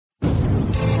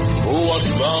art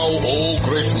thou, O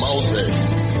great mountain?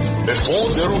 Before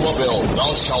Zerubbabel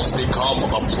thou shalt become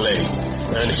a plain,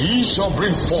 and he shall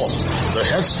bring forth the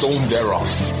headstone thereof,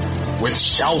 with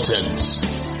shoutings,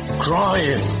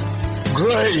 crying,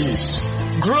 Grace,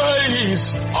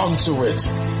 grace unto it.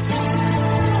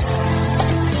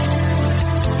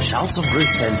 Shouts of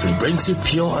Grace Center brings you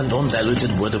pure and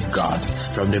undiluted word of God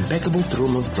from the impeccable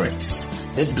throne of grace.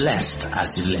 Be blessed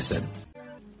as you listen.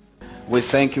 We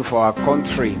thank you for our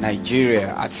country,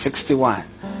 Nigeria, at 61.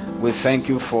 We thank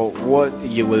you for what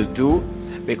you will do,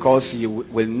 because you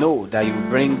will know that you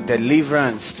bring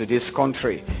deliverance to this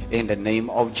country in the name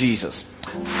of Jesus.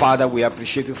 Father, we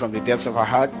appreciate you from the depths of our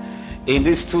heart. In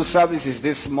these two services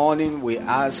this morning, we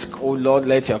ask, oh Lord,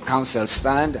 let your counsel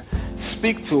stand.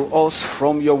 Speak to us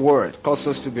from your word. Cause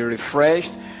us to be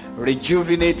refreshed,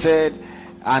 rejuvenated,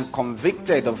 and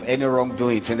convicted of any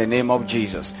wrongdoings in the name of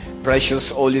Jesus.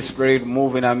 Precious Holy Spirit,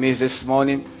 move in our midst this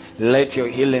morning. Let your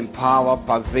healing power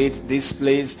pervade this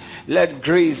place. Let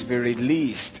grace be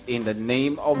released in the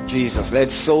name of Jesus. Let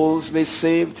souls be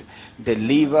saved,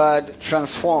 delivered,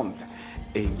 transformed.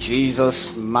 In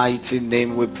Jesus' mighty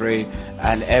name we pray.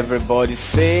 And everybody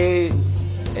say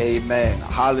amen.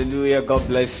 Hallelujah. God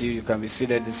bless you. You can be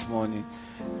seated this morning.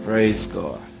 Praise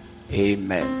God.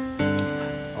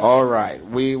 Amen. All right.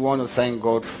 We want to thank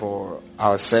God for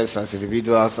ourselves as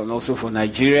individuals and also for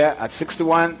Nigeria at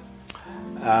 61.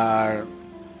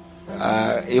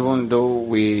 Even though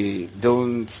we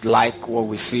don't like what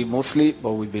we see mostly,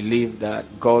 but we believe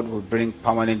that God will bring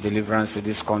permanent deliverance to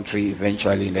this country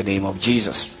eventually in the name of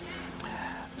Jesus.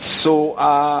 So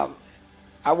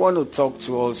I want to talk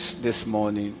to us this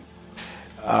morning,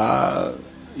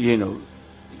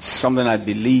 something I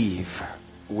believe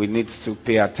we need to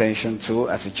pay attention to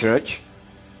as a church.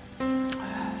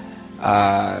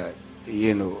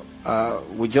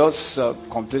 We just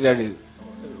completed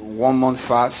 1 month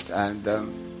fast, and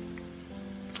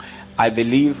I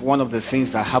believe one of the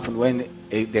things that happen when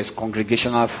there's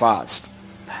congregational fast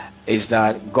is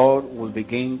that God will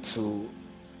begin to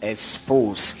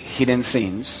expose hidden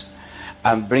things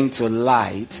and bring to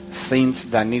light things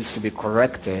that needs to be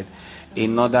corrected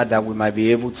in order that we might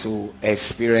be able to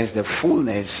experience the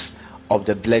fullness of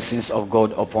the blessings of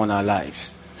God upon our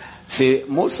lives. See,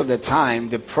 most of the time,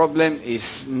 the problem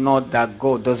is not that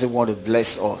God doesn't want to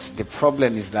bless us. The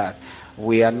problem is that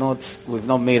we've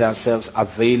not made ourselves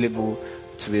available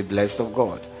to be blessed of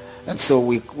God. And so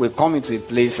we come into a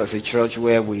place as a church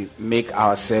where we make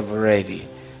ourselves ready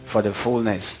for the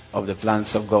fullness of the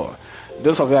plans of God.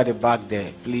 Those of you at the back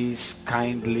there, please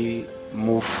kindly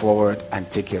move forward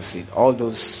and take your seat. All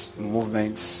those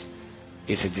movements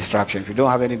is a distraction. If you don't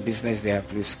have any business there,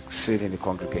 please sit in the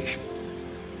congregation.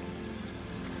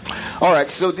 All right,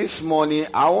 so this morning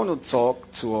I want to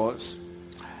talk to us.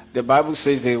 The Bible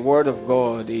says the word of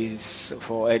God is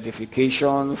for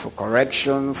edification, for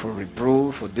correction, for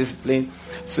reproof, for discipline.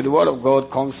 So the word of God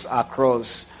comes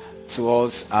across to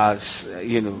us as,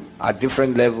 at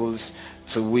different levels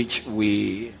to which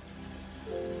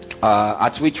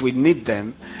at which we need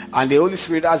them. And the Holy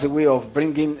Spirit has a way of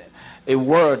bringing a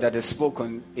word that is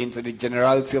spoken into the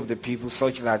generality of the people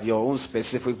such that your own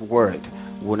specific word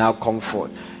will now come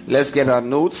forth. Let's get our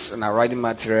notes and our writing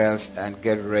materials and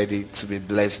get ready to be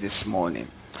blessed this morning.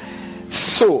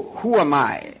 So, who am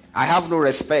I? I have no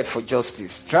respect for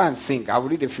justice. Try and think. I will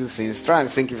read a few things. Try and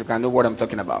think if you can know what I'm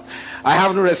talking about. I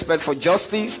have no respect for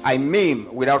justice. I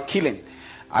maim without killing.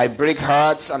 I break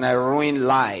hearts and I ruin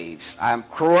lives. I am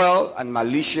cruel and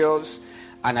malicious,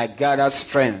 and I gather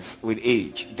strength with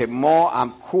age. The more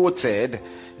I'm quoted,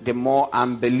 the more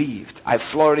I'm believed. I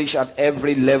flourish at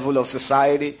every level of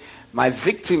society. My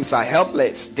victims are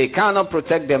helpless. They cannot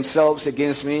protect themselves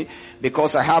against me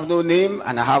because I have no name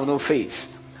and I have no face.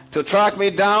 To track me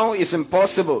down is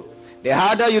impossible. The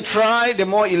harder you try, the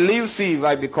more elusive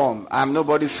I become. I'm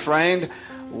nobody's friend.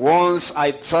 Once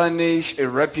I tarnish a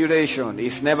reputation,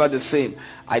 it's never the same.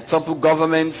 I topple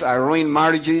governments, I ruin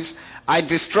marriages, I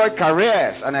destroy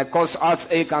careers, and I cause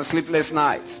heartache and sleepless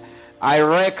nights. I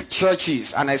wreck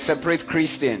churches and I separate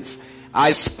Christians.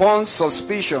 I spawn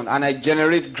suspicion and I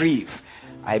generate grief.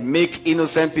 I make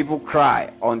innocent people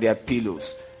cry on their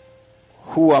pillows.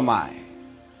 Who am I?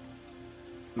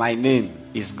 My name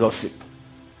is gossip.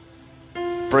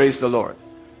 Praise the Lord.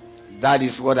 That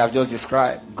is what I've just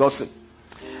described. Gossip.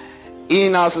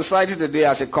 In our society today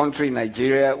as a country,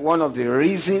 Nigeria, one of the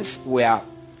reasons we are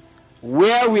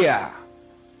where we are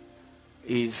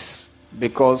is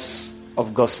because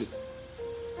of gossip.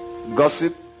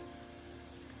 Gossip,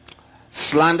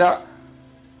 slander,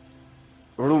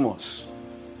 rumors.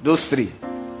 Those three.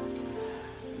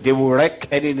 They will wreck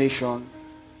any nation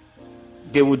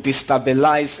They will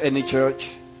destabilize any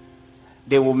church.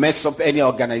 They will mess up any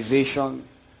organization.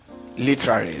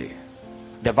 Literally.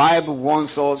 The Bible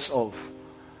warns us of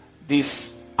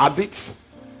this habit.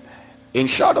 In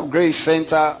Shout of Grace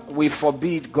Center, we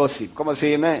forbid gossip. Come on,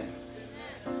 say amen.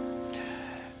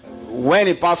 When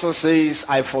a pastor says,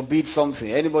 I forbid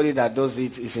something, anybody that does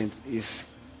it is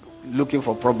looking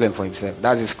for problem for himself.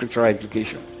 That's the scriptural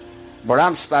implication. But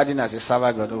I'm starting as a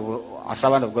servant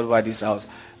of God over this house.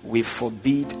 We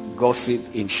forbid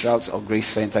gossip in Shout of Grace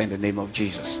Center in the name of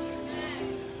Jesus.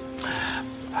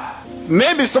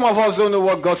 Maybe some of us don't know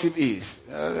what gossip is.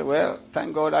 Well,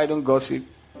 thank God I don't gossip.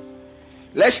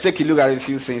 Let's take a look at a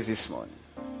few things this morning.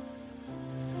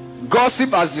 Gossip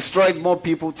has destroyed more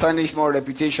people, tarnished more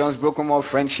reputations, broken more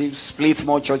friendships, split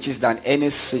more churches than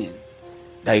any sin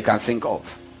that you can think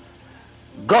of.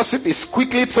 Gossip is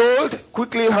quickly told,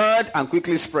 quickly heard, and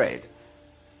quickly spread.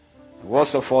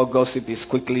 Worst of all, gossip is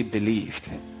quickly believed.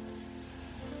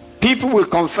 People will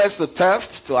confess to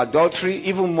theft, to adultery,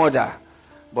 even murder,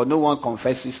 but no one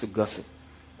confesses to gossip.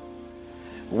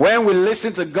 When we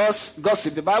listen to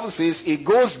gossip, the Bible says it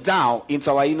goes down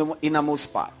into our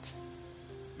innermost part.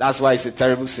 That's why it's a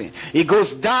terrible sin. It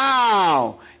goes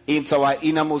down into our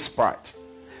innermost part.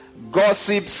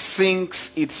 Gossip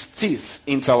sinks its teeth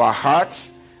into our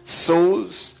hearts,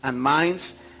 souls, and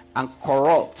minds and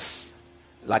corrupts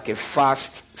like a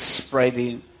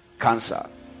fast-spreading cancer.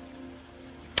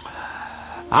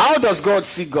 How does God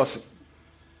see gossip?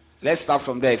 Let's start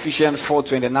from there. Ephesians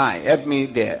 4:29. Help me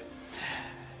there.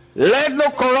 Let no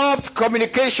corrupt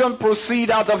communication proceed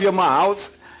out of your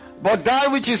mouth, but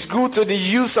that which is good to the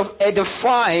use of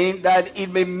edifying, that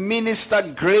it may minister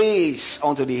grace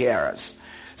unto the hearers.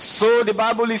 So the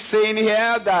Bible is saying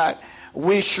here that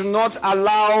we should not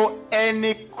allow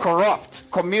any corrupt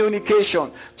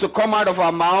communication to come out of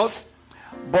our mouth,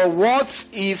 but what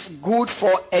is good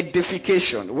for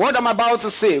edification. What I'm about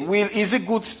to say, is it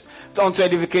good unto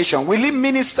edification? Will it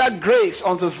minister grace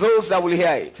unto those that will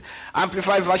hear it?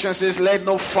 Amplified version says, let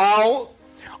no foul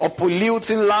or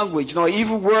polluting language, nor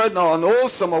evil word, nor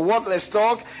unwholesome or worthless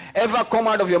talk ever come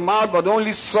out of your mouth, but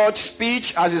only such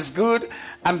speech as is good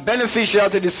and beneficial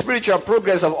to the spiritual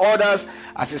progress of others,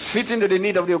 as is fitting to the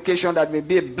need of the occasion, that may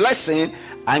be a blessing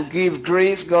and give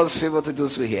grace, God's favor to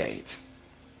those who hear it.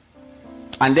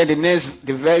 And then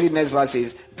the very next verse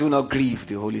is, do not grieve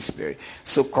the Holy Spirit.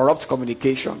 So corrupt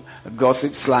communication,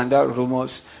 gossip, slander,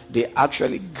 rumors, they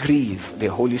actually grieve the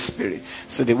Holy Spirit.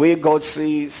 So the way God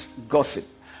sees gossip,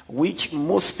 which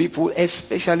most people,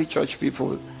 especially church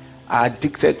people, are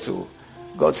addicted to,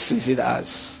 God sees it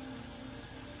as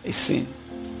a sin.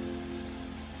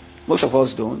 Most of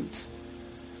us don't,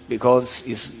 because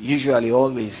it's usually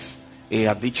always a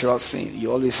habitual sin.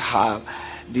 You always have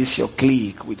this your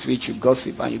clique with which you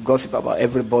gossip, and you gossip about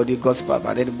everybody, gossip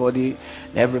about anybody,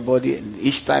 everybody, and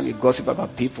each time you gossip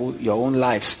about people, your own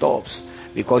life stops,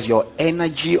 because your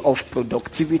energy of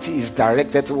productivity is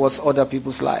directed towards other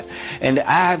people's life. And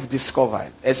I have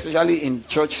discovered, especially in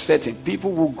church setting,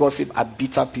 people who gossip are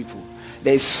bitter people.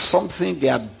 There is something they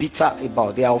are bitter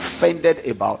about, they are offended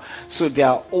about, so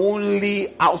their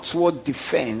only outward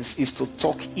defense is to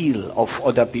talk ill of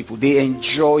other people. They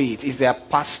enjoy it, it's their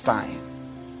pastime.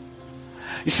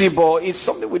 You see, but it's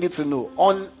something we need to know.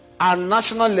 On our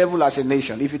national level as a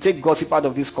nation, if you take gossip out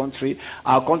of this country,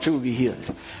 our country will be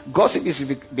healed. Gossip is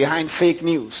behind fake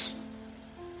news.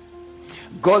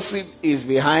 Gossip is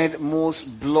behind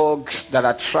most blogs that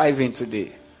are thriving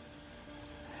today.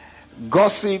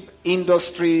 Gossip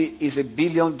industry is $1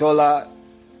 billion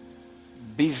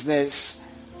business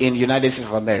in the United States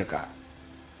of America.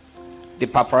 The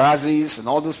paparazzis and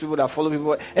all those people that follow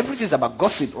people, everything is about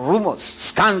gossip, rumors,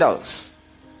 scandals.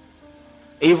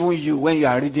 Even you, when you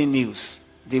are reading news,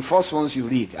 the first ones you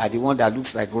read are the one that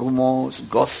looks like rumors,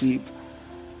 gossip.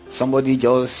 Somebody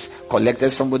just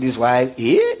collected somebody's wife.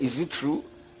 Is it true?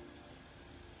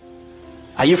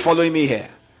 Are you following me here?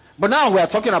 But now we are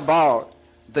talking about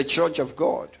the church of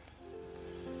God.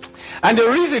 And the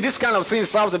reason this kind of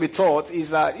things have to be taught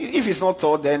is that if it's not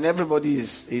taught, then everybody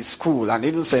is cool and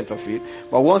innocent of it.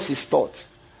 But once it's taught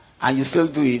and you still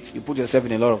do it, you put yourself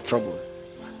in a lot of trouble.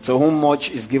 To whom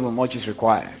much is given, much is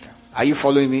required. Are you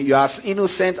following me? You are as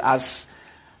innocent as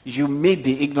you may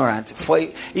be ignorant. For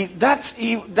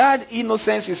that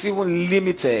innocence is even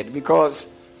limited, because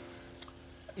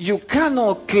you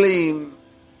cannot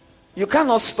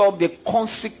stop the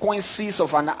consequences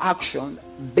of an action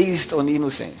based on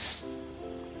innocence.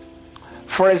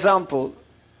 For example,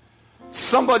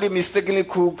 somebody mistakenly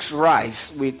cooks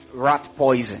rice with rat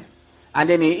poison, and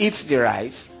then he eats the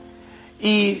rice.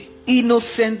 He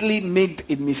innocently made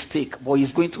a mistake, but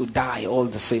he's going to die all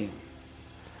the same.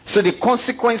 So the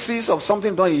consequences of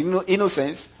something done in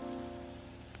innocence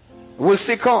will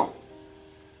still come.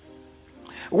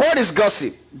 What is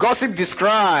gossip? Gossip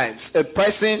describes a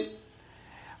person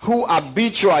who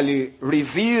habitually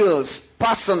reveals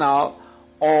personal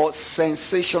or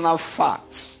sensational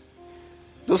facts.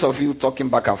 Those of you talking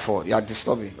back and forth, you are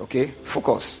disturbing, okay?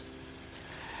 Focus.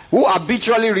 Who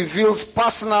habitually reveals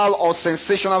personal or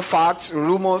sensational facts,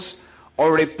 rumors,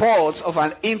 or reports of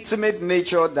an intimate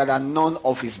nature that are none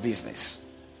of his business.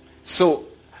 So,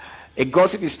 a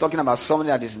gossip is talking about something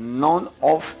that is none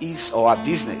of his or her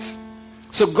business.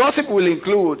 So, gossip will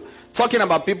include talking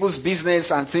about people's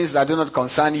business and things that do not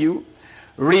concern you,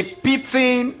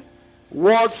 repeating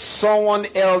what someone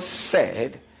else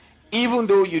said, even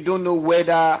though you don't know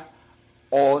whether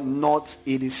or not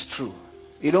it is true.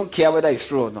 You don't care whether it's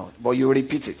true or not, but you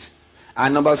repeat it.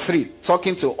 And number 3,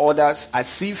 talking to others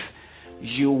as if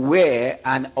you were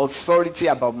an authority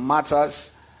about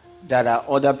matters that are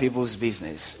other people's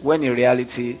business, when in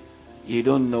reality, you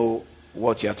don't know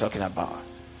what you're talking about.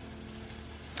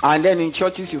 And then in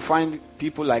churches, you find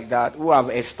people like that who have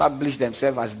established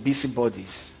themselves as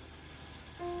busybodies.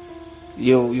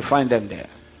 You find them there.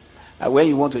 And when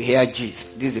you want to hear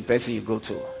gist, this is the person you go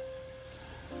to.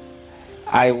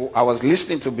 I was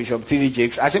listening to Bishop T.D.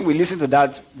 Jakes. I think we listened to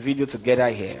that video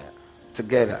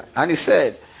together. And he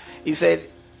said,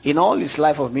 in all his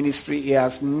life of ministry, he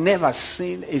has never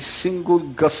seen a single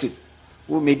gossip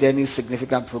who made any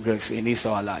significant progress in his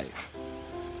or her life.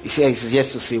 He said he's yet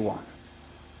to see one.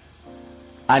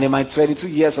 And in my 22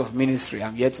 years of ministry,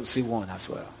 I'm yet to see one as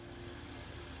well.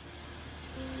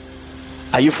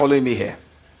 Are you following me here?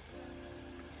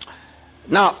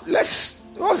 Now,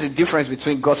 what's the difference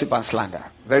between gossip and slander?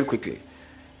 Very quickly.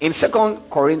 In 2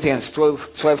 Corinthians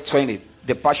 12:20,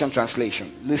 the Passion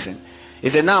Translation, listen. He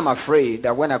said, now I'm afraid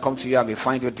that when I come to you, I may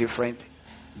find you different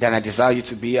than I desire you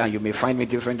to be, and you may find me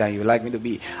different than you like me to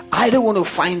be. I don't want to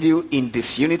find you in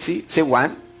disunity, say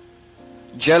 1.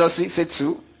 Jealousy, say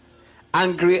 2.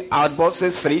 Angry outburst, say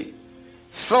 3.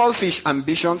 Selfish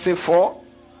ambition, say 4.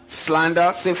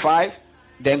 Slander, say 5.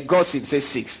 Then gossip, say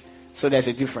 6. So there's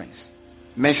a difference.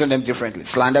 Mention them differently.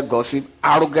 Slander, gossip,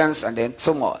 arrogance, and then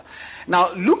some more.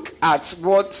 Now look at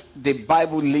what the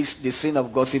Bible lists the sin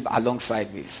of gossip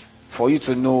alongside with, for you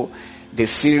to know the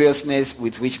seriousness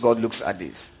with which God looks at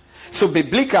this. So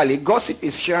biblically, gossip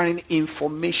is sharing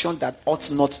information that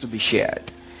ought not to be shared.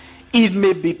 It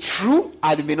may be true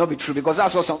and it may not be true, because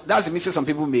that's the mistake some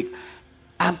people make.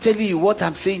 I'm telling you, what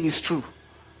I'm saying is true.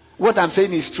 What I'm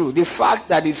saying is true. The fact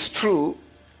that it's true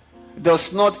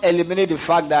does not eliminate the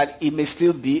fact that it may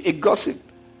still be a gossip.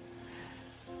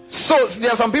 So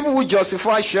there are some people who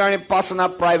justify sharing personal,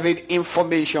 private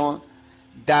information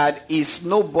that is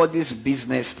nobody's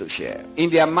business to share. In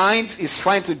their minds, it's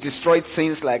fine to destroy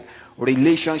things like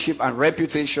relationship and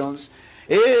reputations.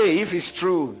 Hey, if it's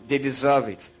true, they deserve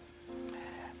it.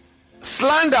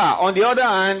 Slander, on the other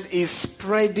hand, is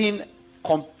spreading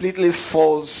completely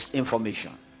false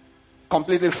information.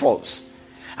 Completely false.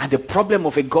 And the problem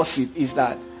of a gossip is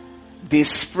that they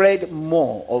spread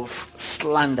more of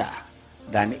slander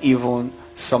than even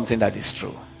something that is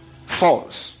true.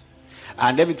 False.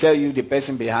 And let me tell you, the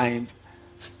person behind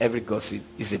every gossip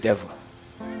is the devil.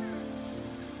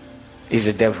 Is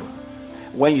the devil.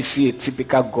 When you see a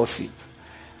typical gossip,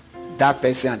 that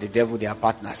person and the devil, they are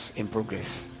partners in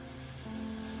progress.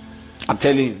 I'm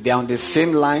telling you, they are on the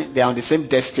same line, they are on the same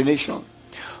destination.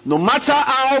 No matter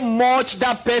how much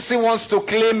that person wants to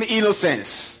claim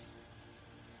innocence,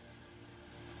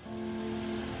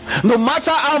 no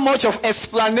matter how much of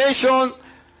explanation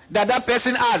that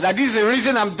person has, that this is the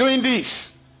reason I'm doing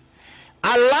this,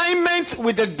 alignment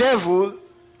with the devil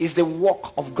is the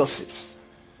work of gossips.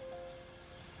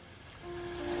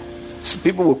 So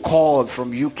people will call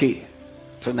from UK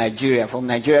to Nigeria, from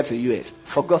Nigeria to US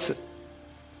for gossip.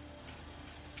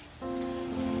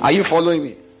 Are you following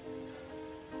me?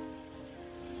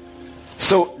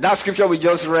 So that scripture we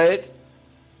just read,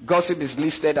 gossip is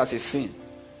listed as a sin.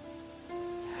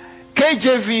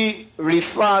 KJV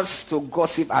refers to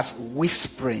gossip as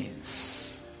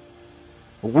whisperings.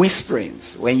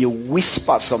 Whisperings, when you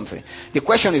whisper something. The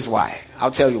question is why?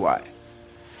 I'll tell you why.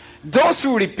 Those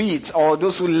who repeat or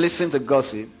those who listen to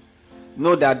gossip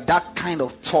know that that kind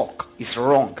of talk is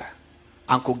wrong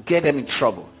and could get them in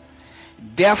trouble.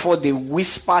 Therefore, they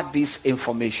whisper this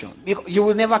information. You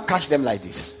will never catch them like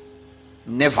this.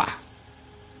 Never.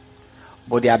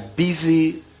 But they are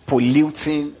busy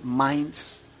polluting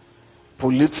minds,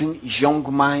 polluting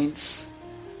young minds,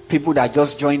 people that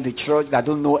just joined the church that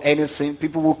don't know anything,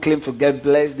 people who claim to get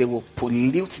blessed. They will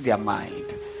pollute their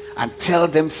mind and tell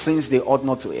them things they ought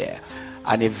not to hear.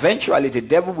 And eventually the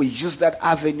devil will use that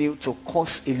avenue to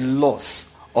cause a loss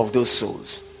of those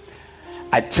souls.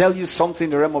 I tell you something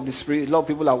in the realm of the spirit. A lot of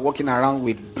people are walking around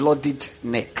with bloodied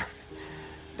neck.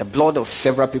 The blood of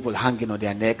several people hanging on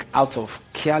their neck out of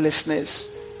carelessness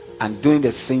and doing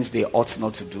the things they ought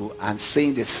not to do and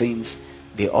saying the things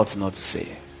they ought not to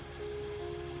say.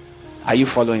 Are you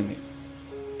following me?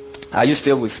 Are you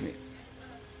still with me?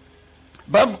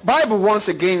 But Bible warns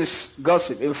against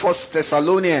gossip in 1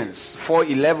 Thessalonians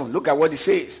 4:11. Look at what it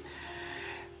says.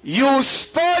 You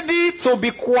study to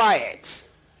be quiet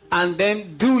and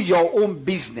then do your own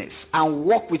business and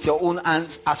work with your own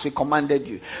hands as we commanded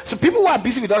you. So people who are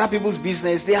busy with other people's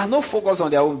business, they are not focused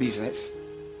on their own business.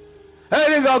 Hey,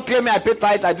 they go claim me, I pay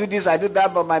tithe, I do this, I do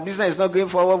that, but my business is not going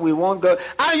forward. We won't go.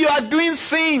 And you are doing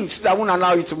things that won't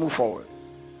allow you to move forward.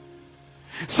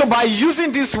 So by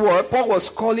using this word, Paul was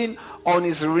calling on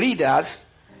his readers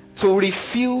to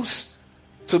refuse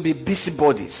to be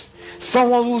busybodies.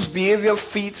 Someone whose behavior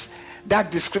fits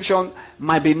that description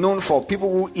might be known for people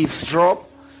who eavesdrop,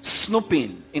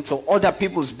 snooping into other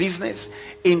people's business,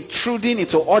 intruding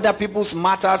into other people's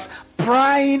matters,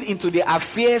 prying into the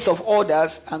affairs of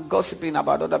others, and gossiping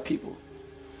about other people.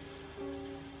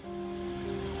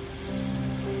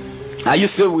 Are you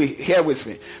still here with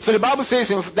me? So the Bible says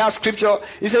in that scripture,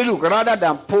 it says, look, rather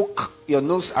than poke your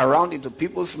nose around into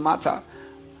people's matter,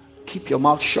 keep your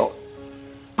mouth shut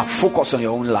and focus on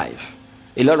your own life.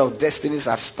 A lot of destinies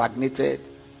are stagnated,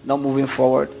 not moving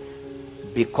forward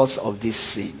because of this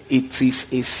sin. It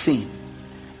is a sin,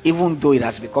 even though it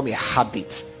has become a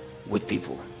habit with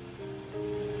people.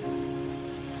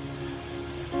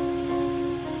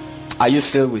 Are you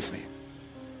still with me?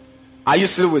 Are you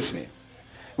still with me?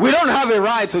 We don't have a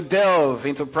right to delve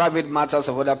into private matters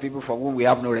of other people for whom we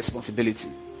have no responsibility.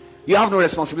 You have no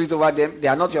responsibility over them. They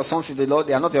are not your sons in the Lord.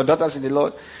 They are not your daughters in the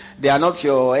Lord. They are not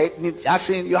your ethnic.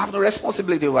 You have no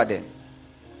responsibility over them.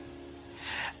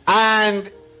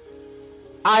 And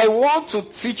I want to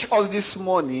teach us this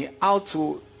morning how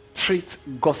to treat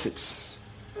gossips.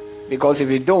 Because if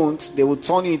you don't, they will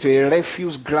turn you into a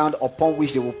refuse ground upon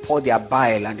which they will pour their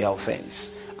bile and their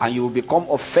offense. And you will become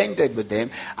offended with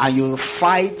them. And you will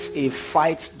fight a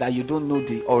fight that you don't know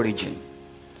the origin.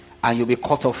 And you'll be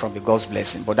cut off from the God's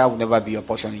blessing. But that will never be your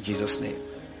portion in Jesus' name.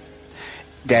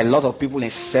 There are a lot of people in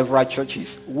several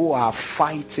churches who are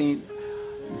fighting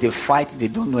the fight they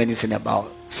don't know anything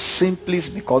about. Simply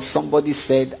because somebody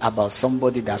said about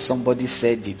somebody that somebody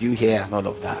said, did you hear, and all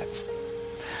of that.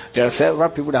 There are several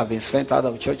people that have been sent out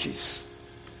of churches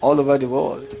all over the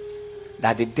world,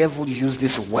 that the devil used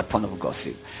this weapon of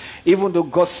gossip. Even though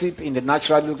gossip in the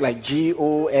natural look like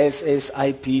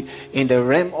G-O-S-S-I-P, in the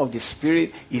realm of the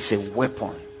spirit is a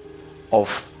weapon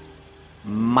of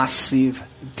massive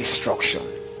destruction.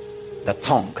 The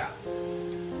tongue.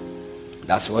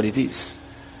 That's what it is.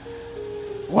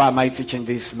 Why am I teaching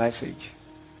this message?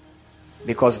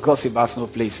 Because gossip has no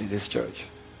place in this church.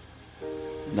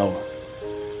 No.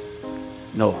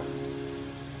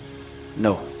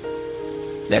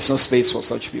 There's no space for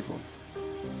such people.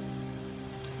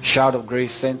 Shout of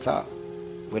Grace Center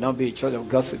will not be a church of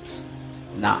gossips.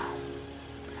 Nah.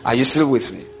 Are you still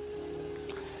with me?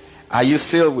 Are you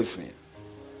still with me?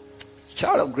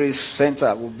 Shout of Grace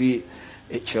Center will be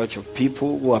a church of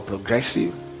people who are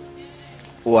progressive,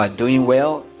 who are doing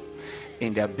well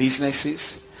in their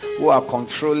businesses, who are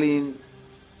controlling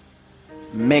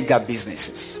mega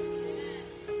businesses,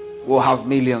 who have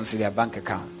millions in their bank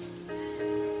accounts.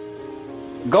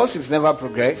 Gossips never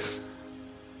progress.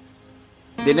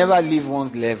 They never leave one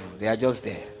level. They are just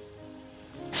there.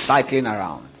 Cycling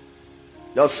around.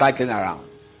 Just cycling around.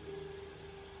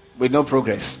 With no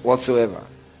progress whatsoever.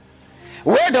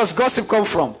 Where does gossip come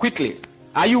from? Quickly.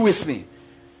 Are you with me?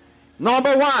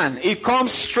 Number one, it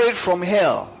comes straight from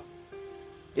hell.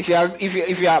 If you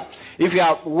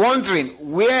are wondering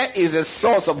where is the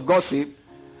source of gossip,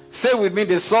 say with me,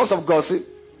 the source of gossip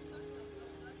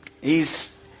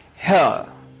is hell.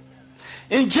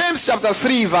 In James chapter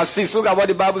 3 verse 6, look at what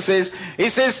the Bible says.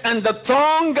 It says, and the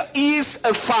tongue is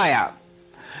a fire,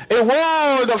 a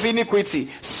world of iniquity.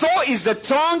 So is the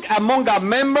tongue among our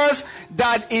members,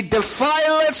 that it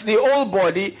defileth the whole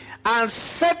body, and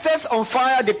setteth on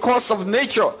fire the course of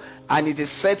nature, and it is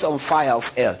set on fire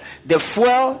of hell. The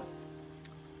fuel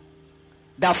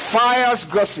that fires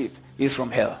gossip is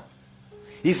from hell.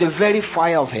 It's the very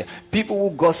fire of hell. People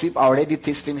who gossip are already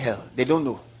tasting hell. They don't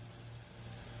know.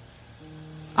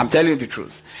 I'm telling you the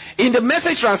truth. In the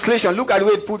Message translation, look at the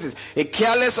way it puts it. A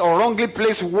careless or wrongly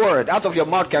placed word out of your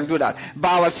mouth can do that.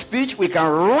 By our speech, we can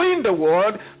ruin the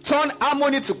world, turn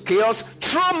harmony to chaos,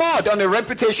 throw mud on a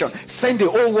reputation, send the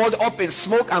whole world up in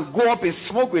smoke and go up in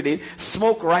smoke with it,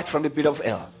 smoke right from the pit of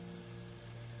hell.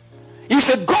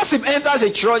 If a gossip enters a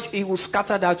church, it will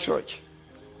scatter that church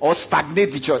or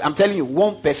stagnate the church. I'm telling you,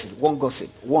 one person, one gossip,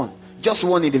 one. Just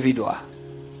one individual.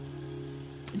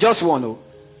 Just one. Oh.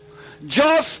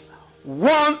 Just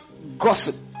one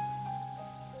gossip.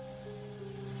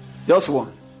 Just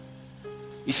one.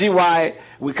 You see why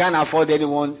we can't afford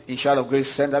anyone in Shout of Grace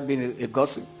Center being a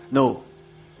gossip? No.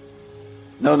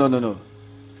 No.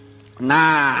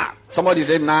 Nah. Somebody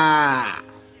said, nah.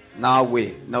 No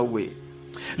way. No way.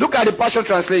 Look at the Passion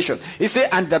Translation. It says,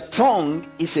 and the tongue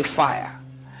is a fire.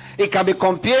 It can be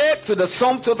compared to the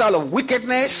sum total of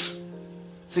wickedness.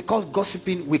 It's called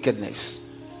gossiping wickedness.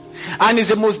 And it's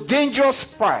the most dangerous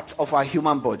part of our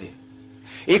human body.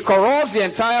 It corrupts the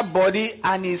entire body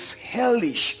and is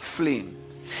hellish flame.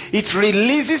 It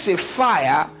releases a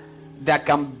fire that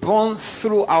can burn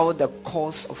throughout the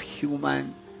course of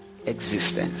human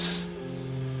existence.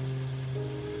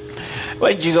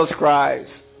 When Jesus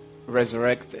Christ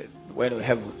resurrected, went to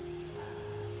heaven,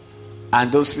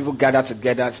 and those people gathered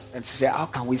together and said, how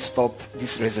can we stop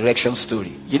this resurrection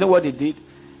story? You know what they did?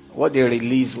 What they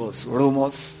released was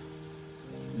rumors,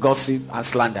 gossip, and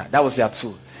slander. That was their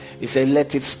tool. He said,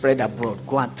 let it spread abroad.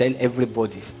 Go and tell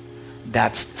everybody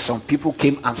that some people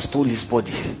came and stole his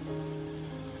body.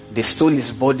 They stole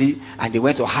his body and they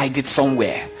went to hide it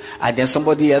somewhere. And then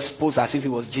somebody else posed as if it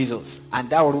was Jesus. And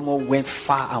that rumor went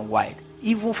far and wide,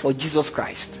 even for Jesus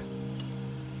Christ.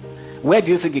 Where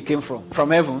do you think it came from?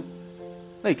 From heaven?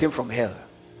 No, it came from hell.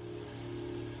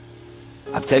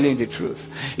 I'm telling you the truth.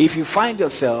 If you find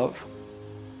yourself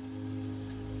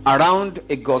around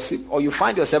a gossip, or you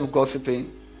find yourself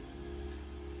gossiping,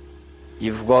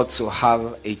 you've got to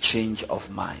have a change of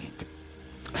mind.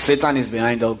 Satan is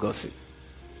behind all gossip.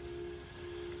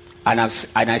 And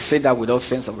I say that with all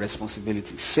sense of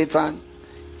responsibility. Satan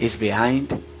is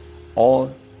behind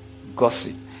all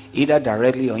gossip, either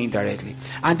directly or indirectly.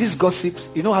 And these gossips,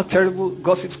 you know how terrible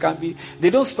gossips can be?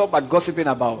 They don't stop at gossiping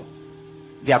about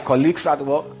their colleagues at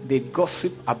work. They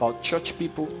gossip about church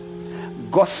people,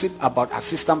 gossip about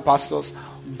assistant pastors,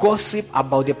 gossip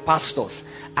about the pastors.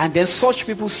 And then such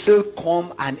people still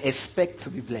come and expect to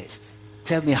be blessed.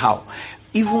 Tell me how.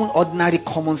 Even ordinary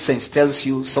common sense tells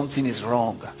you something is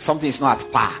wrong. Something is not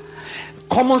at par.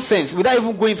 Common sense, without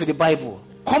even going to the Bible.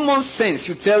 Common sense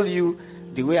should tell you,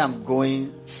 the way I'm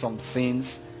going, some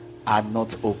things are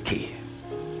not okay.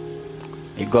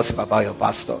 You gossip about your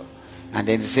pastor. And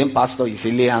then the same pastor, you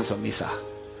say, lay hands on me, sir.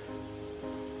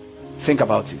 Think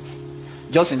about it.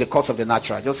 Just in the course of the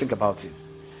natural, just think about it.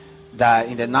 That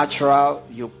in the natural,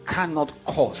 you cannot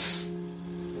curse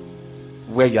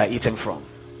where you are eating from.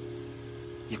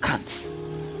 You can't.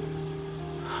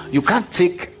 You can't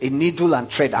take a needle and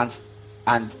thread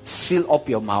and seal up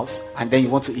your mouth and then you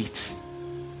want to eat.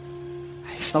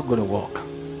 It's not going to work.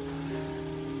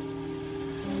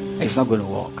 It's not going to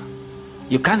work.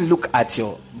 You can't look at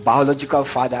your biological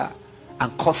father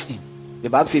and curse him. The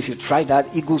Bible says if you try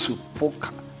that, eagles will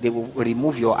poke. They will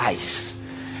remove your eyes.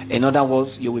 In other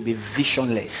words, you will be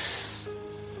visionless.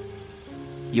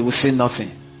 You will see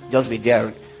nothing. Just be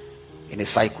there in a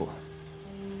cycle.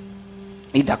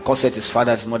 He that curseth his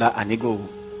father, his mother, an eagle will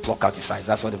pluck out his eyes.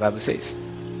 That's what the Bible says.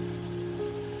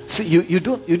 See, you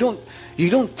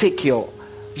don't take your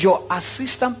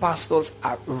assistant pastors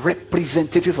are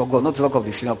representatives of God, not to talk of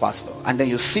the senior pastor. And then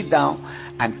you sit down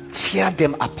and tear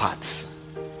them apart.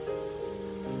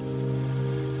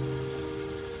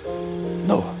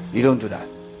 No, you don't do that.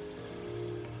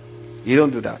 You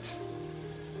don't do that.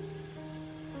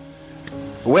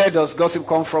 Where does gossip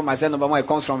come from? I said number one, it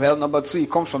comes from hell. Number two, it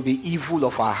comes from the evil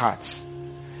of our hearts.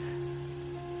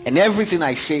 And everything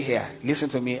I say here, listen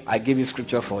to me, I give you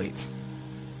scripture for it.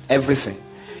 Everything.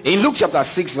 In Luke chapter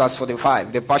 6 verse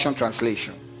 45, the Passion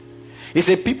Translation, it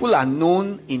says, people are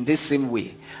known in this same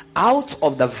way. Out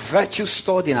of the virtue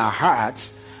stored in our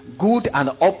hearts, good and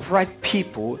upright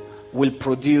people will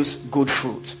produce good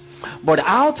fruit. But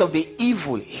out of the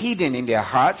evil hidden in their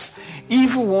hearts,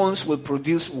 evil ones will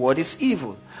produce what is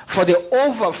evil. For the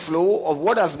overflow of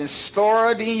what has been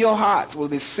stored in your heart will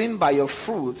be seen by your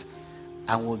fruit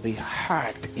and will be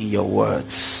heard in your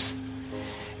words.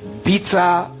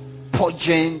 Bitter,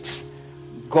 pungent,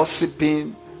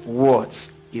 gossiping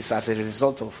words is as a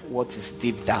result of what is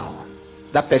deep down.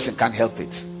 That person can't help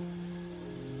it.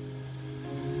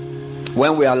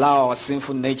 When we allow our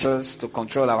sinful natures to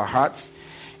control our hearts,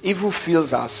 evil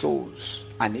fills our souls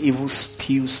and evil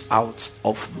spews out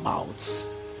of mouths.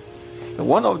 And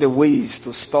one of the ways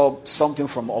to stop something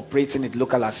from operating in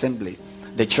local assembly,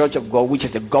 the church of God, which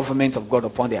is the government of God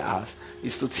upon the earth,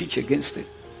 is to teach against it.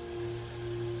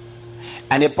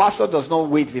 And a pastor does not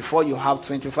wait before you have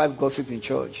 25 gossip in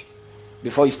church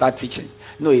before you start teaching.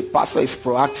 No, a pastor is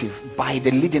proactive by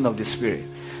the leading of the Spirit,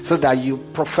 so that you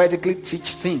prophetically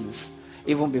teach things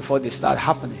even before they start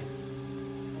happening.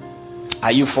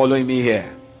 Are you following me here?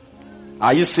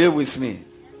 Are you still with me?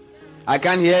 I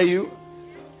can't hear you.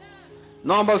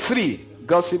 Number 3,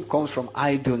 gossip comes from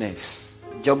idleness.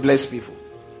 Jobless people.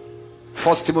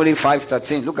 1 Timothy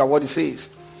 5:13. Look at what it says.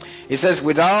 It says,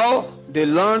 without they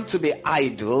learn to be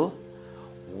idle,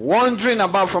 wandering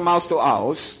about from house to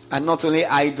house, and not only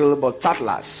idle but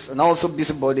tattlers, and also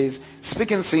busybodies,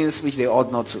 speaking things which they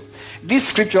ought not to. This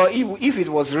scripture, if it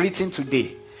was written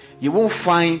today, you won't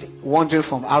find wandering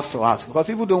from house to house, because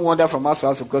people don't wander from house to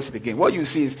house to gossip again. What you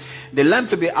see is they learn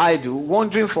to be idle,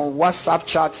 wandering from WhatsApp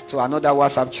chat to another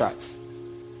WhatsApp chat.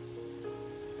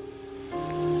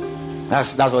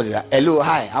 That's what it is. Hello,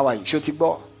 hi, how are you?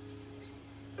 Shotigbo.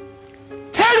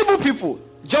 Terrible people,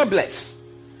 jobless.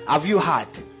 Have you heard?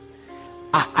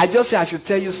 I just say I should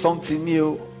tell you something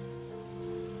new.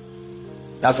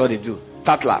 That's what they do.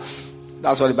 Tattlers.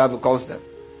 That's what the Bible calls them.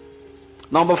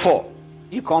 Number 4,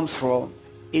 it comes from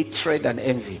hatred and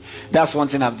envy. That's one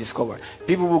thing I've discovered.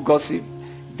 People who gossip,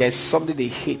 there's something they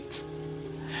hate.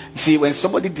 You see, when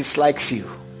somebody dislikes you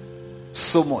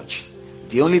so much,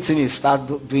 the only thing he starts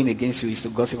doing against you is to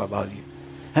gossip about you.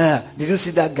 Did you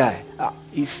see that guy?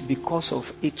 It's because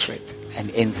of hatred and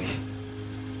envy.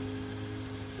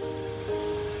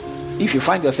 If you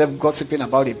find yourself gossiping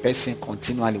about a person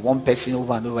continually, one person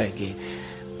over and over again,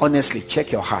 honestly,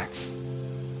 check your heart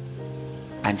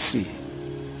and see,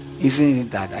 isn't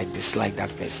it that I dislike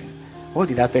that person? What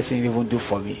did that person even do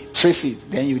for me? Trace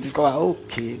it. Then you discover,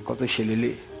 okay,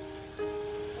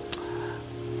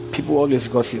 people always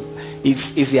gossip.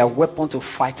 It's their weapon to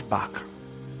fight back.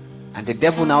 And the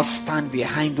devil now stands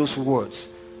behind those words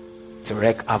to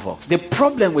wreak havoc. The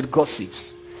problem with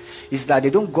gossips is that they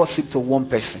don't gossip to one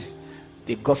person.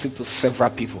 They gossip to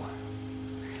several people.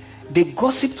 They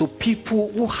gossip to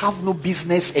people who have no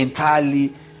business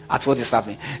entirely at what is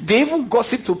happening. They even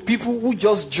gossip to people who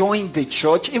just joined the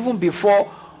church even before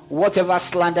whatever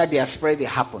slander they are spreading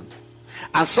happened.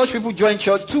 And such people join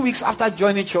church 2 weeks after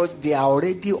joining church, they are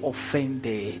already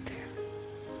offended.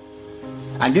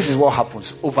 And this is what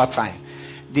happens over time.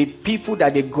 The people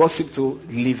that they gossip to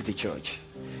leave the church.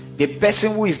 The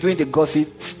person who is doing the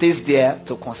gossip stays there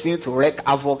to continue to wreak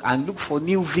havoc and look for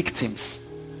new victims.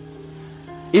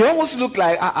 It almost looks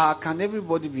like, can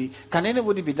anybody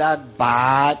be that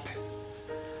bad?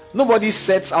 Nobody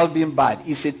sets out being bad.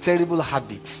 It's a terrible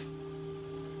habit.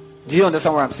 Do you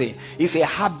understand what I'm saying? It's a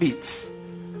habit.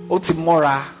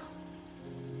 Otimora.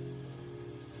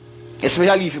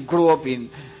 Especially if you grow up in,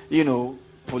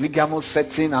 polygamous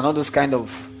setting and all those kind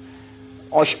of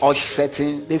osh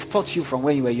setting. They've taught you from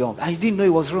when you were young, and you didn't know it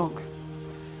was wrong.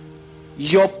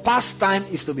 Your pastime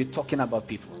is to be talking about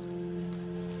people.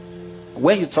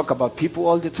 When you talk about people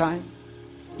all the time,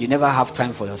 you never have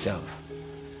time for yourself.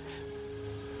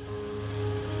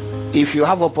 If you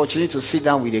have opportunity to sit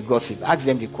down with a gossip, ask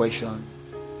them the question,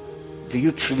 do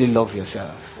you truly love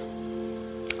yourself?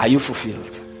 Are you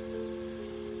fulfilled?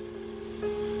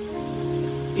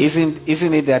 Isn't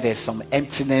it that there's some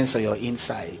emptiness on your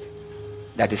inside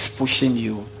that is pushing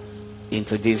you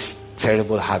into this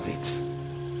terrible habit?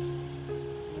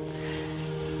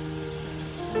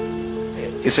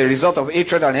 It's a result of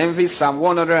hatred and envy. Psalm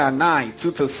 109,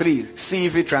 2-3,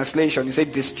 CEV translation. It says,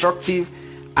 destructive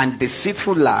and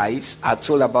deceitful lies are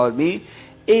told about me.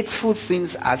 Hateful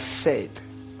things are said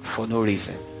for no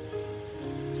reason.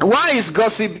 Why is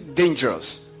gossip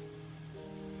dangerous?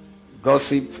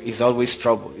 Gossip is always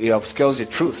trouble. It obscures the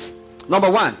truth. Number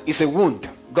 1, it's a wound.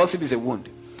 Gossip is a wound.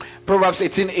 Proverbs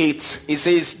 18:8, it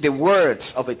says, the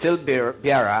words of a tale-bearer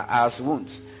are as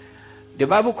wounds. The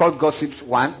Bible called gossip,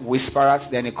 1, whisperers,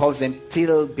 then it calls them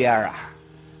tale-bearer,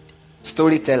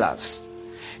 storytellers.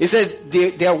 It says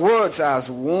their words are as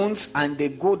wounds, and they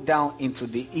go down into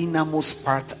the innermost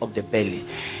part of the belly.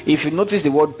 If you notice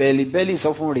the word belly is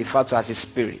often referred to as a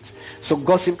spirit. So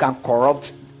gossip can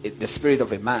corrupt the spirit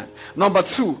of a man. Number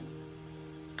 2,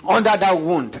 under that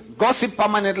wound, gossip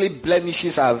permanently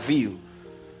blemishes our view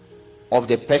of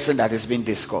the person that is being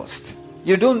discussed.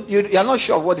 You are not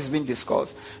sure of what is being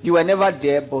discussed. You were never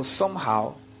there, but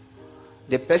somehow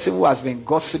the person who has been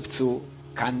gossiped to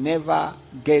can never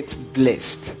get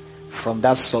blessed from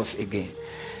that source again.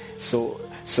 So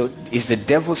it's the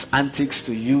devil's antics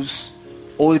to use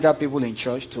older people in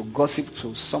church to gossip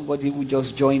to somebody who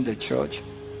just joined the church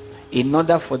in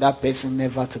order for that person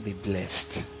never to be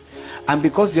blessed. And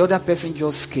because the other person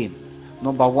just came,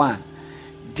 number one,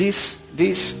 there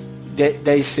is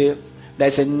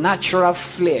a natural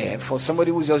flair for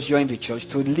somebody who just joined the church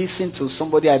to listen to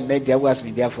somebody I met there who has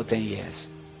been there for 10 years.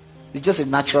 It's just a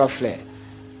natural flair.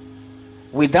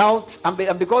 And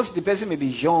because the person may be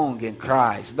young in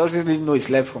Christ, doesn't really know his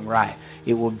left from right,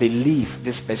 he will believe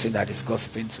this person that is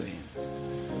gossiping to him.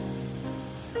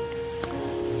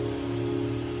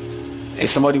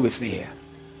 Is somebody with me here?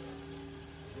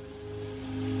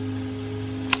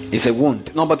 It's a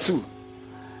wound. Number two,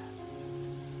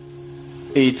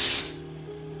 it's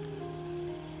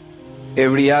a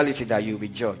reality that you'll be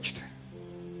judged.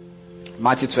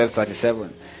 Matthew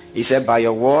 12:37. He said, by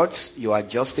your words you are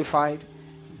justified,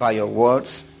 by your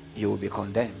words you will be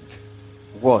condemned.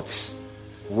 Words,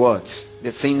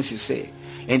 the things you say.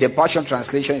 In the Passion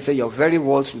Translation, it says, your very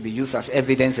words will be used as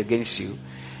evidence against you,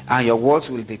 and your words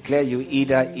will declare you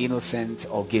either innocent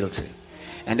or guilty.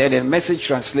 And then in the Message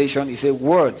Translation, it says,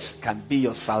 words can be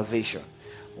your salvation.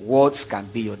 Words can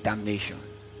be your damnation.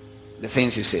 The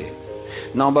things you say.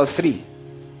 Number three,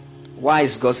 why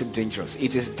is gossip dangerous?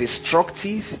 It is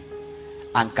destructive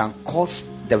and can cause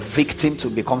the victim to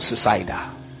become suicidal.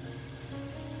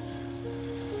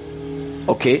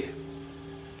 Okay?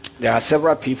 There are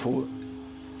several people.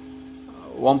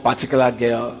 One particular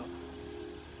girl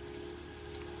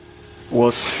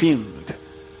was filmed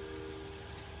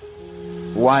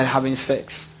while having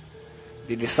sex.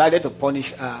 They decided to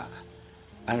punish her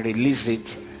and release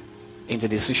it into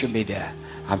the social media,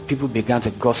 and people began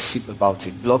to gossip about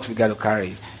it. Blogs began to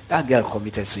carry it. That girl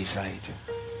committed suicide.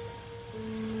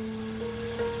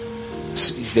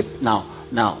 So this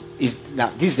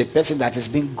is the person that is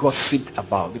being gossiped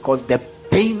about, because the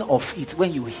pain of it,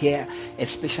 when you hear,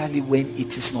 especially when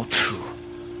it is not true,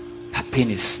 that pain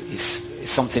is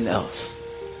something else.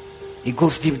 It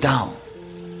goes deep down.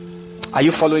 Are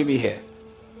you following me here?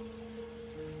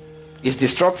 It's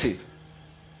destructive.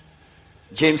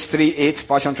 James 3:8,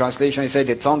 Passion Translation, he said,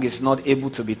 the tongue is not able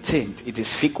to be tamed. It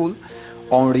is fickle,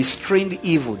 unrestrained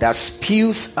evil that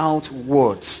spews out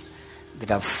words that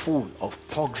are full of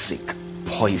toxic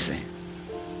poison.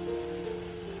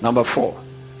 Number 4,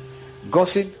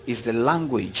 gossip is the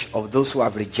language of those who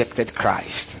have rejected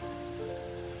Christ.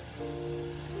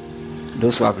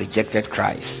 Those who have rejected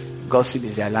Christ. Gossip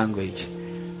is their language.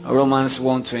 Romans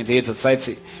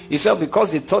 1:28-30. He said,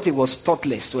 because they thought it was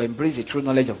thoughtless to embrace the true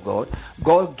knowledge of God,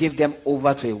 God gave them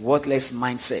over to a worthless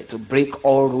mindset to break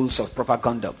all rules of proper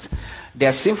conduct.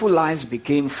 Their sinful lives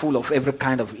became full of every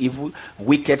kind of evil,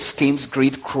 wicked schemes,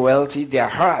 greed, cruelty. Their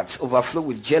hearts overflowed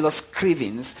with jealous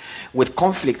cravings, with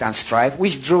conflict and strife,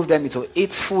 which drove them into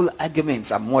hateful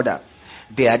arguments and murder.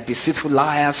 They are deceitful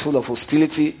liars, full of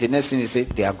hostility. The next thing is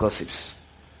they are gossips.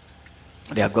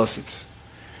 They are gossips.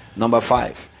 Number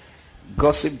 5,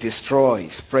 gossip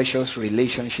destroys precious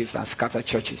relationships and scatters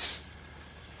churches.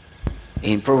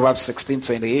 In Proverbs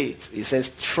 16:28, it says,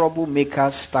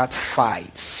 troublemakers start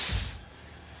fights.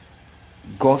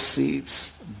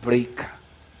 Gossips break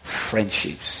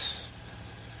friendships.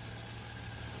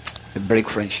 They break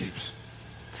friendships.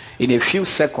 In a few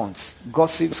seconds,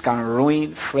 gossips can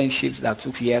ruin friendships that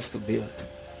took years to build.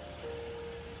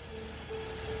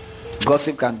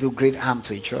 Gossip can do great harm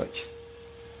to a church.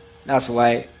 That's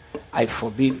why I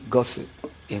forbid gossip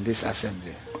in this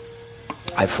assembly.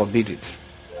 I forbid it.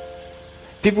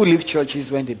 People leave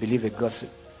churches when they believe in gossip.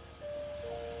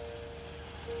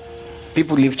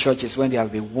 People leave churches when they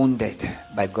have been wounded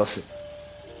by gossip.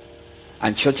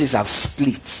 And churches have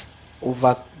split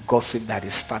over gossip that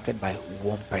is started by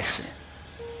one person.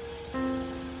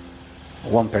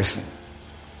 One person.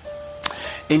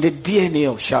 In the DNA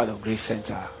of Child of Grace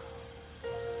Center,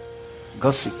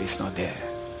 gossip is not there.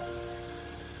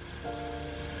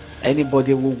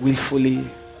 Anybody who willfully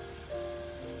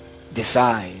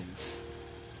decides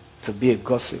to be a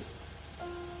gossip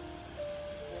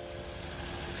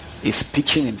is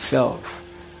pitching himself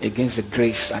against the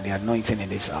grace and the anointing in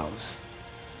this house.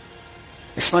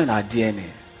 It's not in our DNA.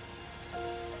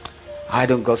 I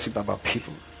don't gossip about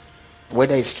people.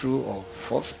 Whether it's true or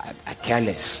false, I care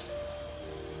less.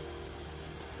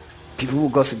 People who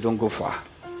gossip don't go far.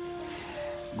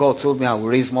 God told me I will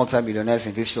raise multi-millionaires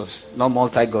in this church, not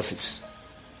multi-gossips.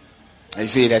 And you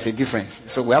see, there's a difference.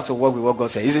 So we have to work with what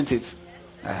God says, isn't it?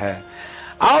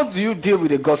 How do you deal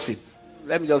with the gossip?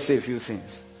 Let me just say a few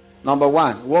things. Number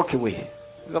 1, walk away.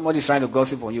 Somebody's trying to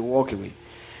gossip on you, walk away.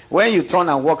 When you turn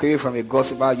and walk away from a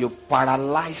gossiper, you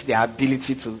paralyze their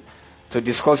ability to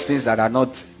discuss things that are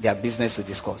not their business to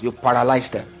discuss. You paralyze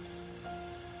them.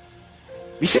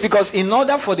 You see, because in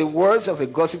order for the words of a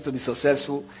gossip to be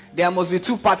successful, there must be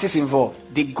two parties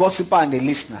involved, the gossiper and the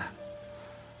listener.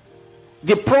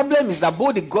 The problem is that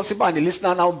both the gossiper and the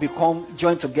listener now become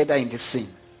joined together in the sin.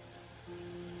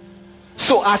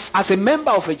 So as a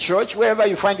member of a church, wherever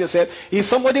you find yourself, if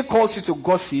somebody calls you to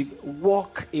gossip,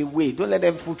 walk away. Don't let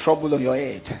them put trouble on your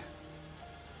head.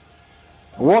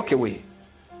 Walk away.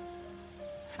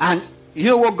 And you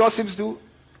know what gossips do?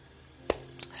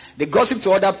 They gossip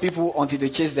to other people until they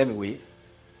chase them away.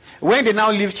 When they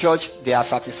now leave church, they are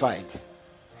satisfied.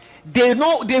 They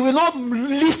will not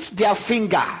lift their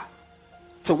finger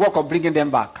to work on bringing them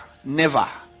back. Never.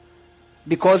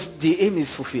 Because the aim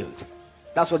is fulfilled.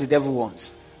 That's what the devil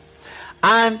wants.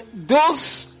 And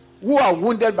those who are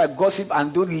wounded by gossip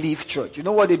and don't leave church, you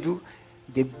know what they do?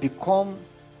 They become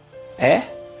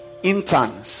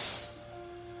interns,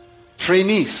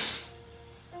 trainees,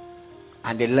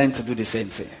 and they learn to do the same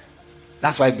thing.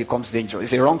 That's why it becomes dangerous.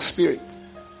 It's a wrong spirit.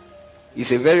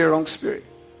 It's a very wrong spirit.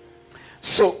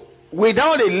 So,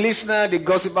 without a listener, the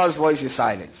gossiper's voice is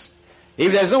silenced.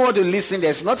 If there's no one to listen,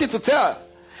 there's nothing to tell.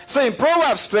 So in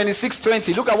Proverbs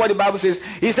 26:20, look at what the Bible says.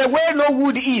 He said, where no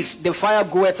wood is, the fire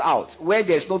goeth out. Where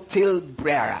there's no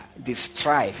tale-bearer, the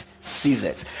strife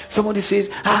ceases. Somebody says,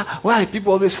 why are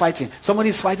people always fighting? Somebody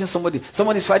is fighting somebody.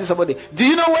 Somebody is fighting somebody. Do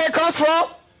you know where it comes from?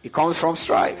 It comes from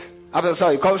strife.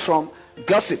 It comes from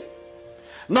gossip.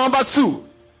 Number 2.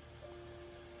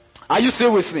 Are you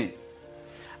still with me?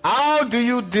 How do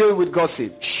you deal with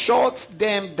gossip? Shut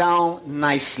them down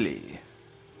nicely.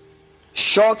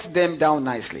 Shut them down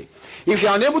nicely. If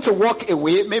you're unable to walk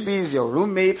away, maybe it's your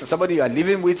roommate or somebody you are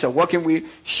living with or working with,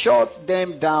 shut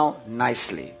them down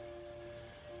nicely.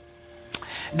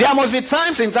 There must be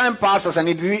times in time past as an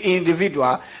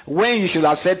individual when you should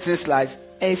have said things like,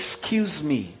 excuse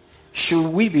me, should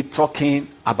we be talking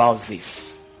about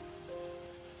this?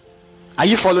 Are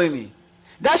you following me?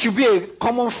 That should be a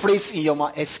common phrase in your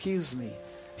mouth. Excuse me,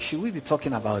 should we be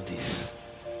talking about this?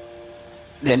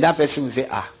 Then that person will say,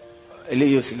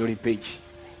 page.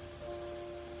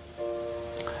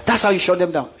 That's how you shut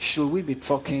them down. Should we be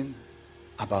talking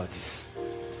about this?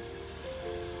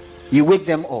 You wake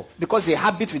them up because a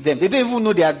habit with them. They don't even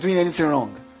know they are doing anything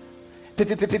wrong.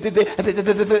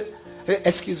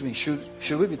 Excuse me,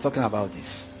 should we be talking about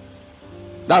this?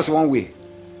 That's one way.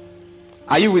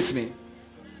 Are you with me?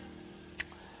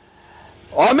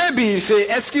 Or maybe you say,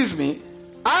 excuse me,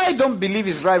 I don't believe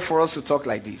it's right for us to talk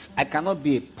like this. I cannot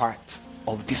be a part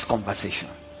of this conversation.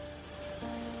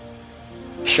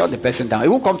 Shut the person down. It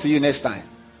won't come to you next time.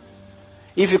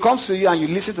 If it comes to you and you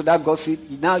listen to that gossip,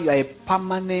 now you are a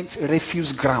permanent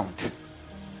refuse ground.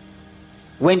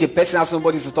 When the person has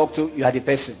nobody to talk to, you are the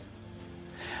person.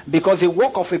 Because the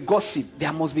work of a gossip,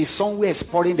 there must be somewhere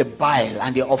pouring the bile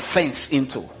and the offense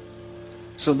into.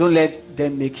 So don't let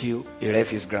them make you a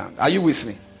refuse ground. Are you with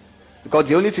me? Because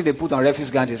the only thing they put on refuse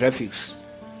ground is refuse.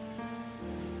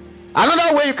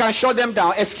 Another way you can shut them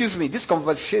down, excuse me, this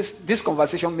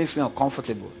conversation makes me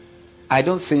uncomfortable. I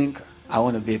don't think I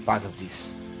want to be a part of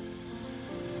this.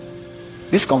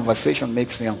 This conversation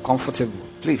makes me uncomfortable.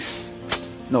 Please.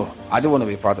 No, I don't want to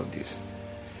be a part of this.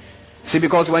 See,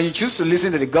 because when you choose to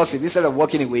listen to the gossip instead of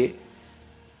walking away,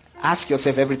 ask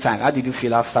yourself every time, how did you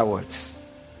feel afterwards?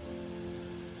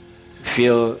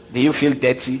 Do you feel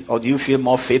dirty, or do you feel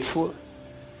more faithful?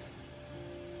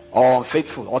 Or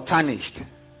unfaithful, or tarnished?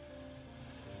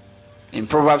 In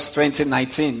Proverbs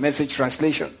 20:19, Message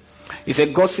translation, it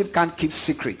said, gossip can't keep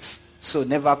secrets, so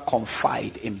never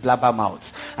confide in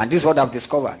blabbermouths. And this is what I've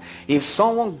discovered. If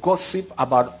someone gossip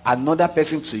about another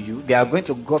person to you, they are going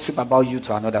to gossip about you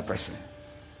to another person.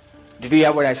 Did you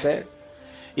hear what I said?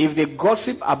 If they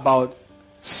gossip about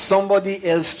somebody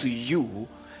else to you,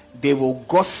 they will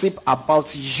gossip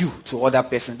about you to other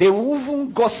person. They will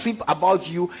even gossip about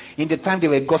you in the time they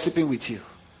were gossiping with you.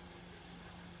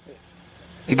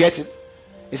 You get it?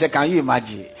 He said, can you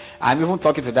imagine? I'm even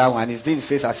talking to that one. He's doing his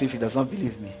face as if he does not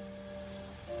believe me.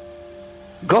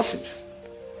 Gossips.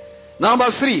 Number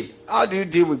 3, how do you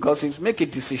deal with gossips? Make a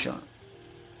decision.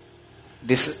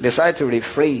 Decide to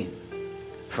refrain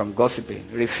from gossiping.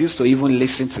 Refuse to even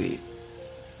listen to it.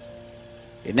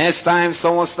 The next time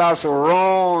someone starts to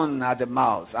run at the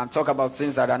mouth and talk about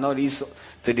things that are not easy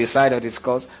to decide or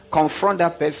discuss, confront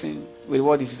that person with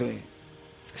what he's doing.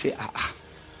 Say,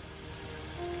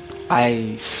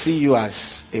 I see you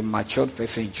as a matured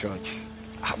person in church,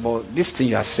 but this thing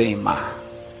you are saying, ma,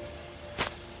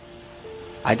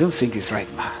 I don't think it's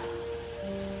right, ma.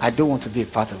 I don't want to be a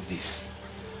part of this.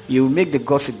 You make the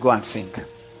gossip go and think.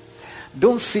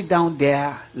 Don't sit down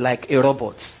there like a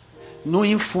robot.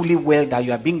 knowing fully well that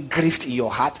you are being grieved in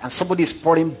your heart and somebody is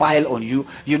pouring bile on you,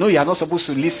 you know you are not supposed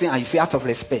to listen and you say out of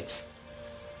respect.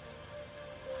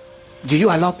 Do you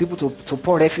allow people to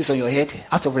pour refuse on your head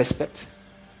out of respect?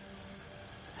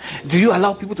 Do you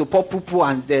allow people to pour poo-poo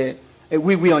and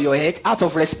wee-wee on your head out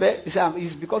of respect? You say,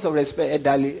 it's because of respect,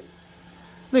 darling.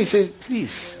 No, you say,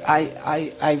 please,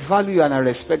 I value you and I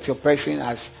respect your person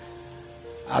as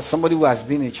somebody who has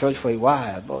been in church for a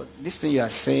while. But this thing you are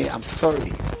saying, I'm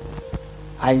sorry.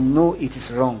 I know it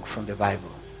is wrong from the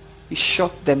Bible. You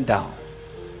shut them down.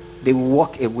 They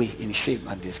walk away in shame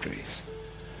and disgrace.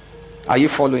 Are you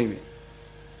following me?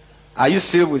 Are you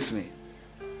still with me?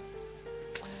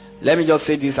 Let me just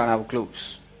say this and I will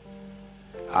close.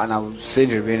 And I will say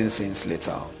the remaining things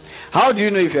later on. How do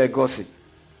you know if you're a gossip?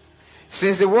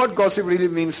 Since the word gossip really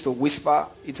means to whisper,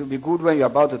 it will be good when you're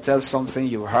about to tell something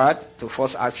you heard to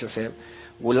first ask yourself,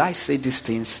 will I say these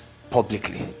things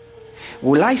publicly?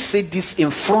 Will I say this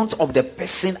in front of the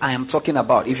person I am talking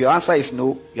about? If your answer is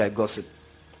no, you are a gossip.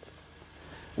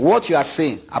 What you are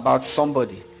saying about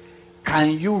somebody,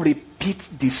 can you repeat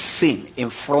the same in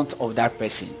front of that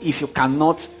person? If you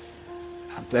cannot,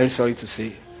 I'm very sorry to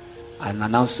say and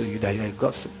announce to you that you are a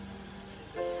gossip.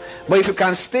 But if you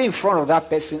can stay in front of that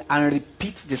person and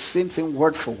repeat the same thing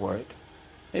word for word,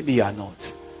 maybe you are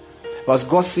not. Because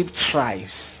gossip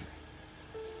thrives.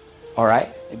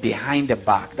 Alright? Behind the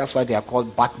back. That's why they are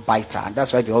called backbiter. And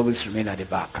that's why they always remain at the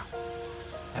back.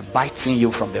 And biting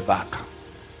you from the back.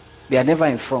 They are never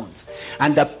in front.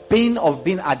 And the pain of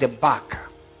being at the back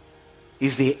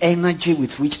is the energy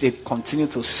with which they continue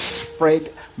to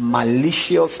spread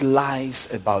malicious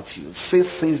lies about you. Say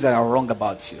things that are wrong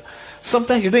about you.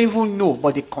 Sometimes you don't even know,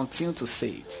 but they continue to say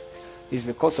it. It's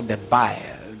because of the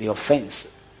bile, the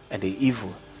offense, and the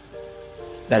evil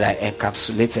that are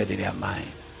encapsulated in their mind.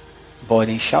 But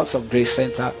in Shouts of Grace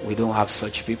Center, we don't have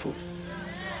such people.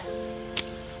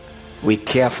 We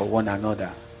care for one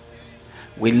another.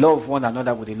 We love one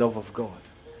another with the love of God.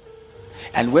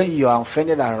 And when you are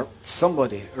offended at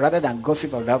somebody, rather than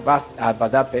gossip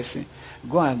about that person,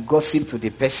 go and gossip to the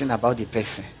person about the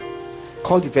person.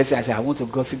 Call the person and say, I want to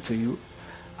gossip to you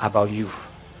about you.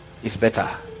 It's better.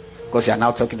 Because you are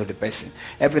now talking to the person.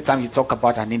 Every time you talk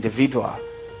about an individual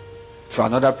to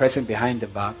another person behind the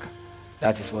back,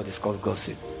 that is what is called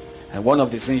gossip. And one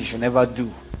of the things you should never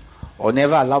do, or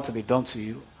never allow to be done to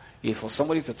you, is for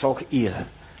somebody to talk ill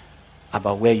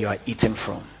about where you are eating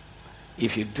from.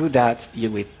 If you do that, you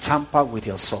will tamper with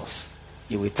your source.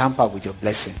 You will tamper with your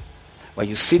blessing. When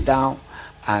you sit down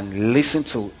and listen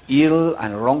to ill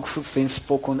and wrongful things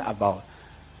spoken about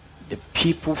the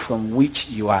people from which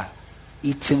you are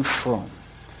eating from,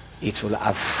 it will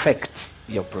affect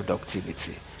your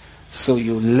productivity. So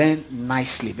you learn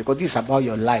nicely, because this is about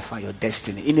your life and your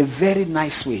destiny. In a very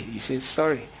nice way, you say,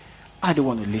 sorry, I don't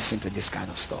want to listen to this kind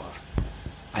of stuff.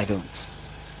 I don't.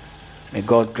 May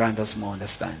God grant us more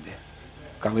understanding.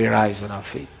 Can we rise on our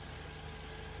feet?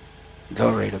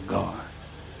 Glory to God.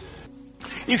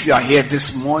 If you are here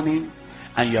this morning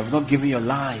and you have not given your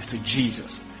life to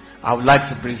Jesus, I would like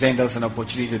to present us an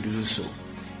opportunity to do so.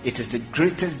 It is the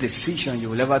greatest decision you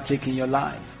will ever take in your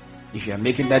life. If you are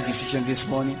making that decision this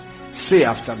morning, say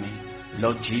after me,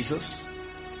 Lord Jesus,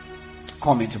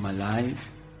 come into my life.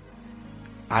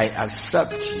 I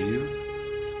accept you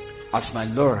as my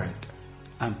Lord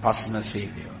and personal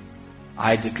Savior.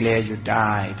 I declare you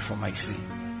died for my sin.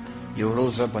 You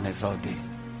rose up on the third day.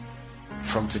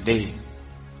 From today,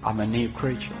 I'm a new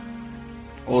creature.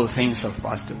 All things have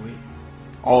passed away.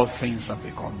 All things have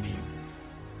become new.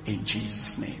 In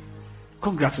Jesus' name.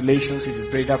 Congratulations if you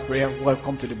prayed that prayer.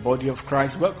 Welcome to the body of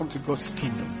Christ. Welcome to God's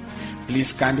kingdom.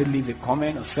 Please kindly leave a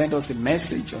comment or send us a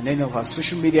message on any of our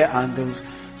social media handles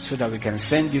so that we can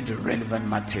send you the relevant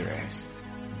materials.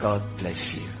 God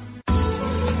bless you.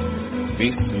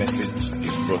 This message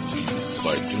is brought to you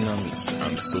by Dunamis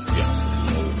and Sophia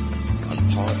and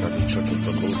powered by the Church of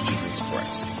the Lord Jesus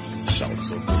Christ,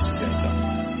 Shouts of Grace Center,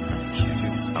 and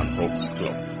Kisses and Hugs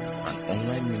Club, an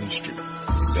online ministry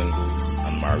to singles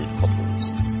and married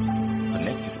couples.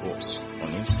 Connect with us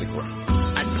on Instagram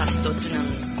at Pastor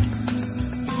Dunamis,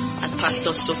 at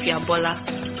Pastor Sophia Bola,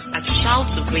 at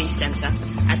Shouts of Grace Center,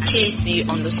 at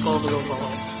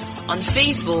KC_Global, on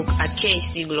Facebook at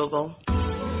KC Global,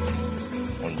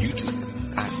 on YouTube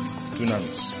at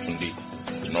Dunamis Tunde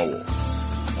Nowo,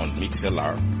 on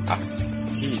MixLR at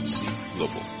KHC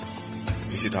Global.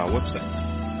 Visit our website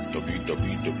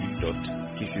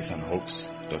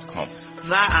www.kissesandhugs.com,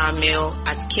 via our mail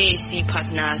at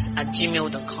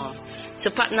kcpartners@gmail.com. To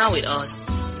partner with us,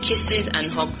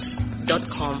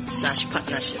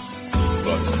 kissesandhugs.com/partnership.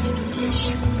 God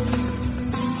bless you.